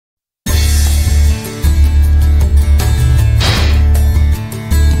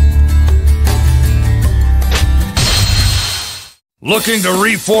Looking to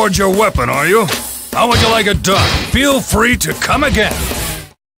reforge your weapon, are you? How would you like it done? Feel free to come again.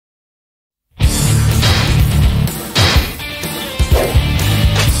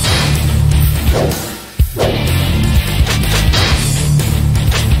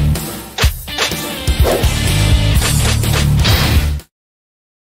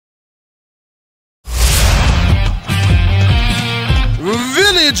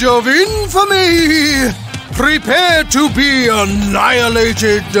 Village of Infamy! Prepare to be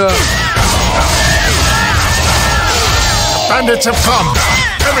annihilated! Bandits have come!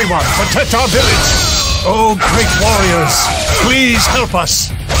 Everyone, protect our village! Oh, great warriors, please help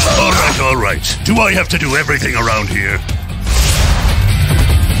us! All right. Do I have to do everything around here?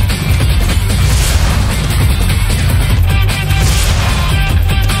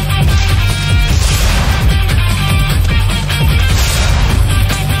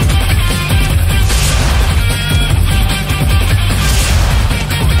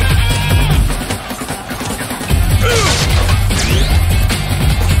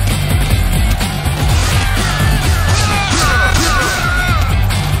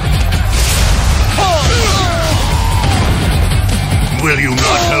 Will you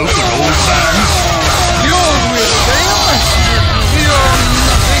not help an old man? You're with him! You're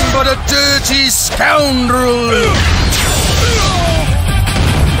nothing but a dirty scoundrel!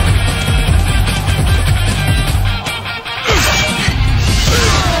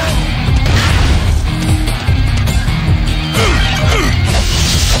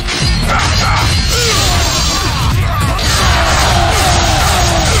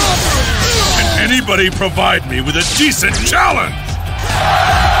 Can anybody provide me with a decent challenge?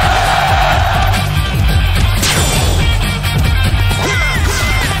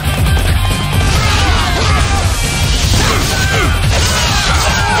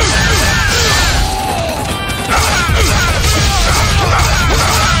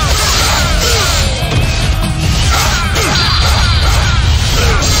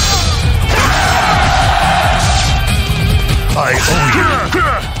 I owe you.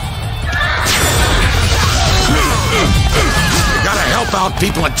 You gotta help out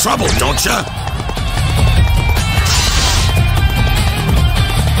people in trouble, don't ya?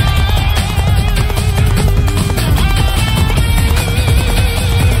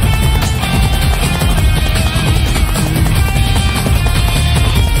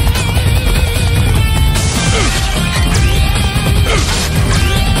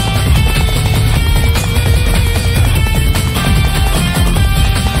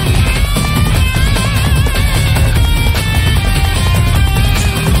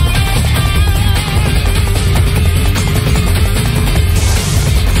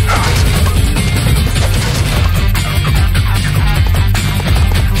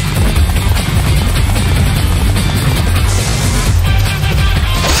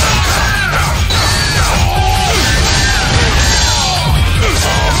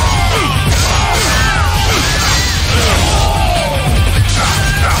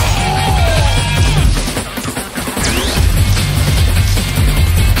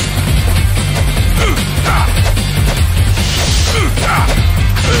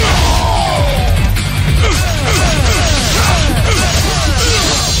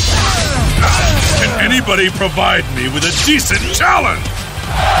 Anybody provide me with a decent challenge?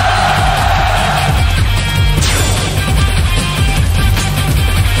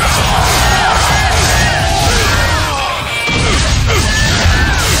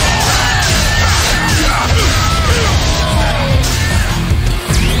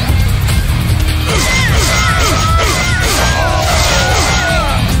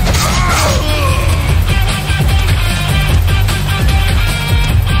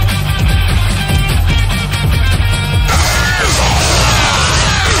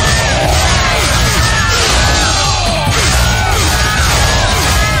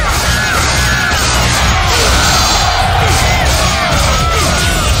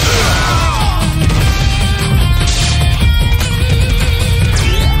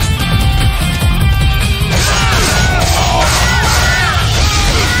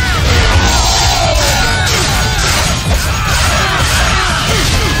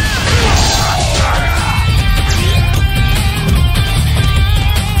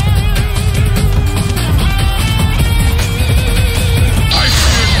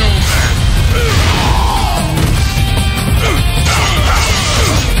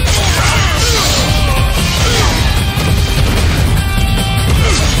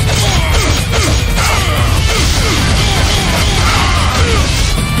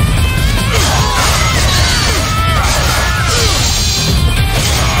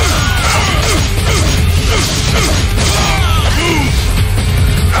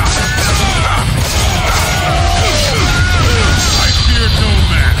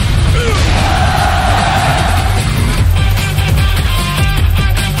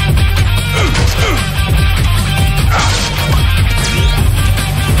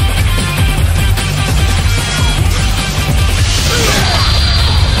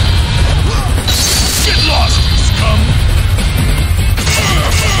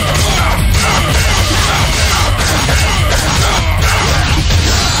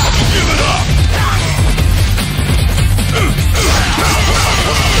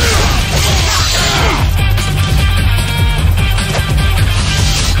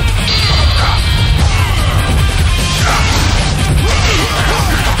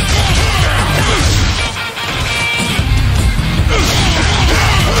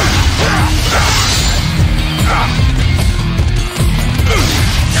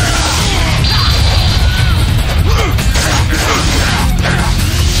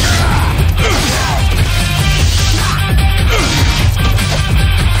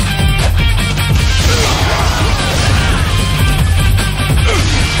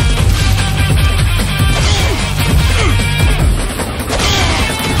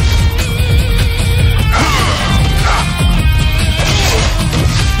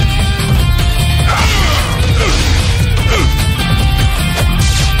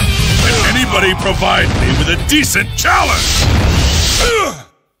 provide me with a decent challenge!